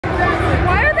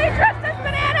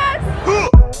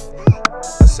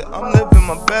I'm living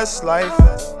my best life.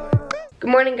 Good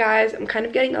morning, guys. I'm kind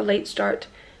of getting a late start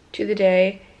to the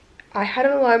day. I had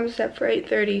an alarm set for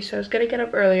 8:30, so I was gonna get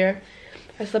up earlier.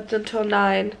 I slept until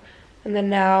 9, and then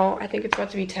now I think it's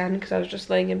about to be 10 because I was just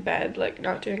laying in bed, like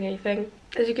not doing anything.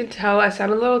 As you can tell, I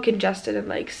sound a little congested and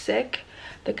like sick.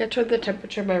 I think I turned the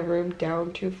temperature in my room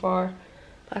down too far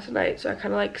last night, so I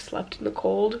kind of like slept in the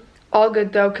cold. All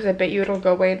good though, because I bet you it'll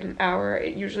go away in an hour.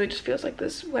 It usually just feels like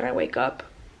this when I wake up.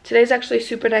 Today's actually a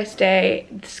super nice day.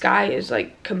 The sky is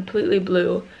like completely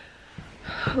blue.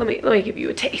 Let me give you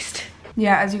a taste.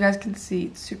 Yeah, as you guys can see,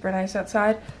 it's super nice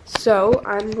outside. So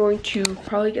I'm going to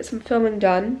probably get some filming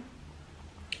done.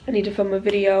 I need to film a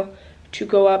video to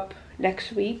go up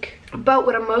next week. But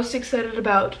what I'm most excited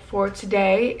about for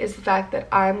today is the fact that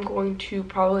I'm going to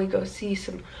probably go see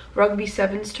some Rugby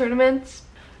Sevens tournaments.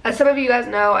 As some of you guys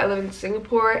know, I live in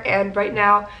Singapore, and right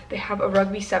now they have a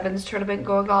Rugby Sevens tournament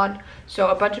going on. So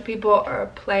a bunch of people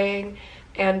are playing,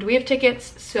 and we have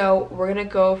tickets, so we're gonna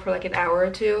go for like an hour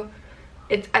or two.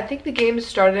 I think the game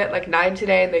started at like 9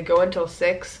 today, and they go until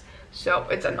 6. So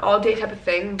it's an all-day type of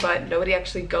thing, but nobody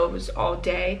actually goes all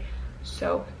day.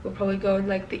 So we'll probably go in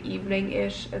like the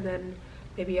evening-ish, and then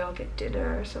maybe I'll get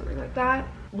dinner or something like that.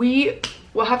 We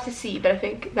will have to see, but I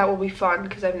think that will be fun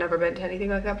because I've never been to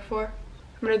anything like that before.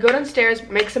 I'm gonna go downstairs,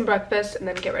 make some breakfast, and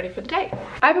then get ready for the day.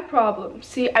 I have a problem.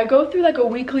 See, I go through like a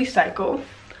weekly cycle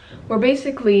where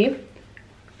basically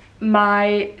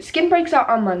my skin breaks out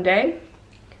on Monday.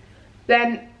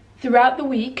 Then throughout the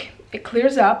week, it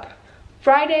clears up.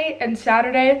 Friday and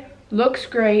Saturday looks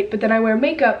great, but then I wear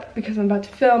makeup because I'm about to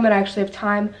film and I actually have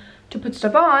time to put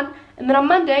stuff on. And then on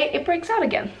Monday, it breaks out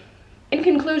again. In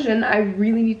conclusion, I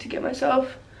really need to get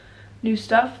myself new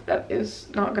stuff that is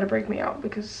not gonna break me out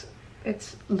because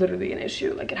it's literally an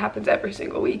issue. Like, it happens every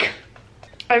single week.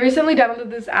 I recently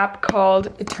downloaded this app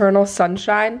called Eternal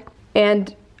Sunshine,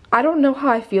 and I don't know how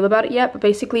I feel about it yet, but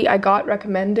basically I got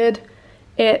recommended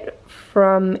it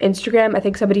from Instagram. I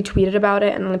think somebody tweeted about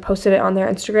it and I posted it on their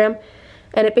Instagram,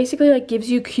 and it basically like gives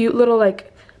you cute little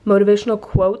like motivational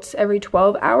quotes every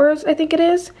 12 hours, I think it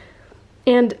is.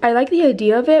 And I like the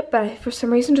idea of it, but I, for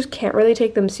some reason, just can't really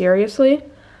take them seriously.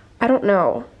 I don't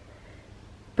know,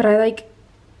 but I like,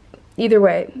 either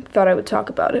way, thought I would talk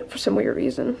about it for some weird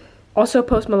reason. Also,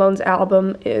 Post Malone's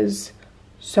album is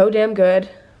so damn good.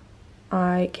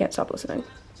 I can't stop listening.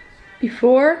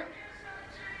 Before,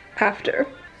 after.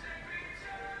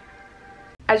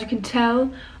 As you can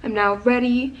tell, I'm now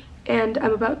ready and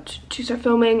I'm about to start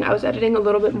filming. I was editing a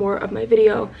little bit more of my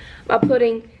video. I'm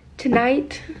uploading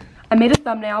tonight. I made a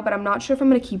thumbnail, but I'm not sure if I'm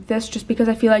gonna keep this just because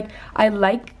I feel like I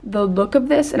like the look of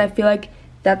this and I feel like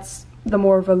that's the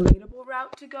more relatable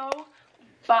route to go.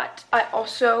 But I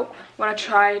also want to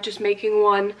try just making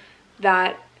one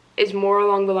that is more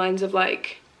along the lines of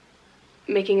like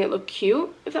making it look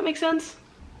cute, if that makes sense.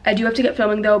 I do have to get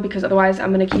filming though, because otherwise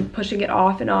I'm gonna keep pushing it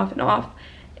off and off and off,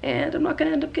 and I'm not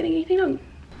gonna end up getting anything done.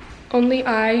 Only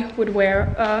I would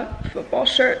wear a football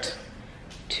shirt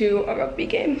to a rugby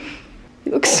game.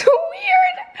 You look so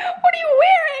weird. What are you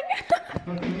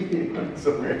wearing?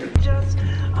 So weird.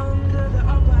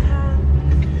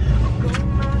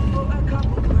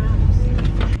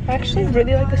 I actually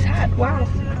really like this hat. Wow.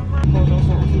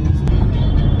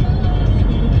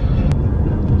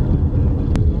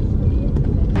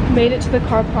 Made it to the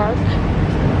car park.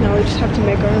 Now we just have to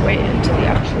make our way into the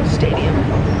actual stadium.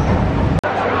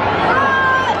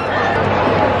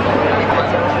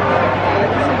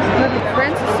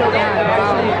 France is so bad.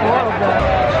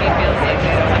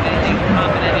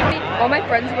 All my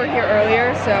friends were here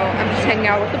earlier, so I'm just hanging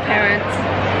out with the parents.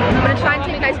 I'm gonna try and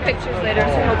take nice pictures later,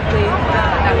 so hopefully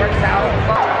that works out.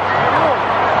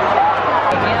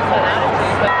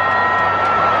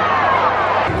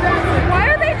 Why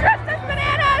are they dressed as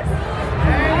bananas?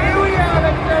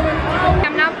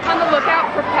 I'm now on the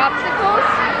lookout for popsicles.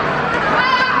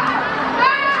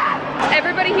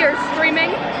 Everybody here is screaming.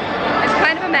 It's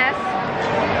kind of a mess,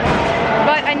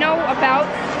 but I know about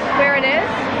where it is,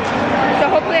 so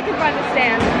hopefully I can find the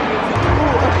stand.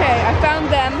 Ooh, okay, I found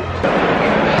them.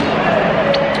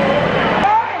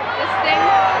 This thing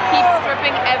keeps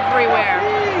dripping everywhere,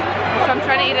 so I'm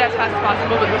trying to eat it as fast as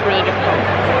possible, but it's really difficult.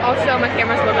 Also, my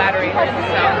camera's low battery,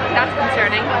 so that's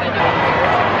concerning.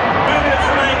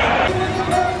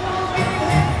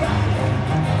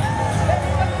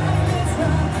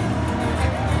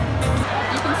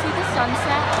 You can see the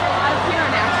sunset out of here,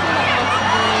 and actually that looks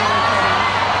really, really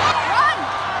pretty. Run!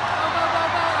 Go, go, go,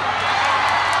 go!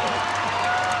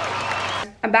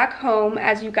 I'm back home.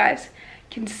 As you guys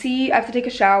can see, I have to take a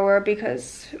shower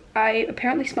because I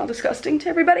apparently smell disgusting to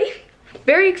everybody.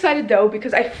 Very excited though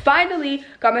because I finally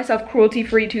got myself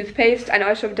cruelty-free toothpaste. I know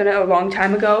I should have done it a long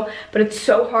time ago, but it's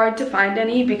so hard to find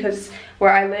any because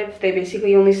where I live, they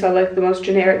basically only sell like the most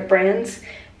generic brands,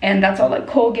 and that's all like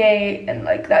Colgate and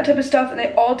like that type of stuff, and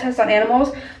they all test on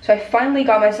animals. So I finally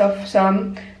got myself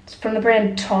some. It's from the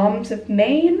brand Tom's of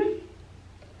Maine.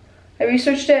 I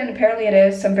researched it and apparently it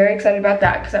is, so I'm very excited about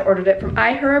that because I ordered it from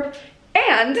iHerb.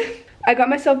 And I got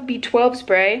myself B12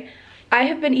 spray. I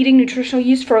have been eating nutritional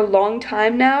yeast for a long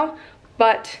time now,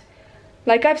 but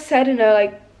like I've said in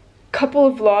a couple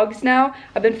of vlogs now,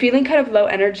 I've been feeling kind of low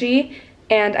energy,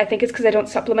 and I think it's because I don't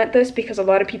supplement this, because a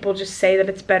lot of people just say that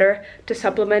it's better to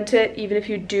supplement it even if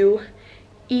you do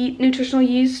eat nutritional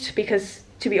yeast, because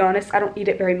to be honest, I don't eat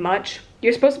it very much.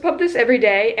 You're supposed to pump this every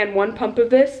day, and one pump of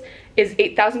this is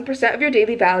 8,000% of your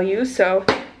daily value, so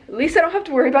at least I don't have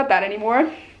to worry about that anymore.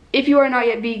 If you are not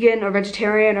yet vegan or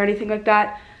vegetarian or anything like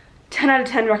that, 10 out of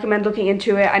 10 recommend looking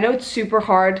into it. I know it's super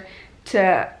hard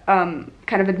to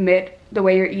kind of admit the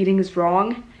way you're eating is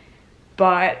wrong,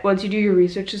 but once you do your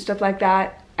research and stuff like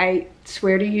that, I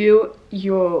swear to you,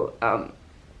 you'll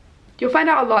find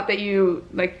out a lot that you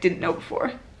didn't know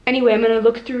before. Anyway, I'm gonna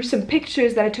look through some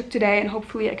pictures that I took today, and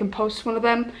hopefully I can post one of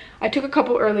them. I took a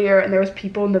couple earlier and there was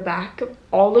people in the back of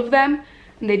all of them,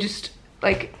 and they just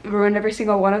ruined every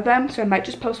single one of them, so I might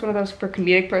just post one of those for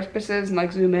comedic purposes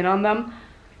and zoom in on them.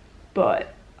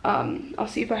 But I'll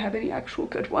see if I have any actual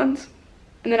good ones.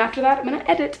 And then after that, I'm gonna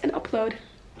edit and upload.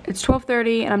 It's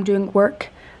 12:30 and I'm doing work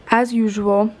as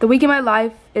usual. The week in my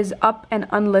life is up and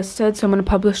unlisted, so I'm gonna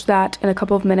publish that in a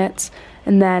couple of minutes.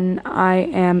 And then I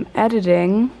am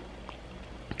editing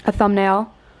a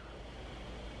thumbnail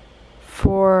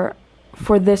for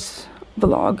this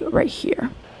vlog right here.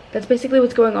 That's basically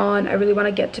what's going on. I really want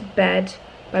to get to bed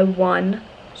by 1,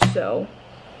 so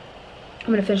I'm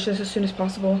gonna finish this as soon as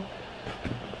possible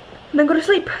and then go to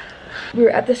sleep. We were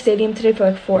at the stadium today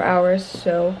for 4 hours,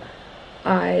 so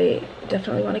I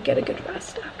definitely want to get a good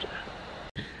rest after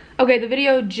that. Okay, the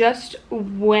video just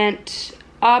went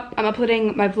up. I'm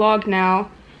uploading my vlog now.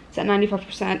 It's at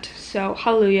 95%, so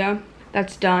hallelujah,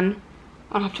 that's done.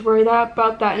 I don't have to worry about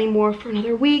that anymore for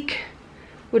another week,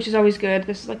 which is always good.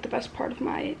 This is the best part of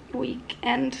my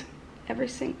weekend every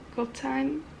single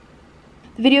time.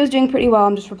 The video is doing pretty well.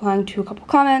 I'm just replying to a couple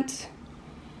comments.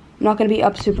 I'm not gonna be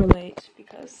up super late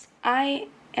because I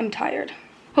am tired.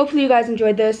 Hopefully you guys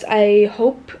enjoyed this. I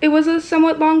hope it was a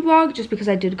somewhat long vlog, just because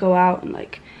I did go out and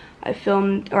I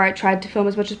filmed, or I tried to film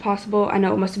as much as possible. I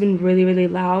know it must have been really, really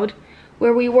loud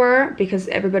where we were because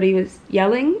everybody was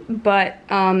yelling, but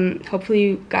hopefully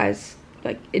you guys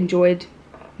enjoyed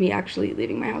me actually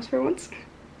leaving my house for once.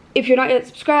 If you're not yet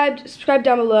subscribed, subscribe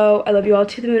down below. I love you all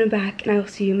to the moon and back, and I will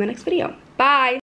see you in my next video. Bye!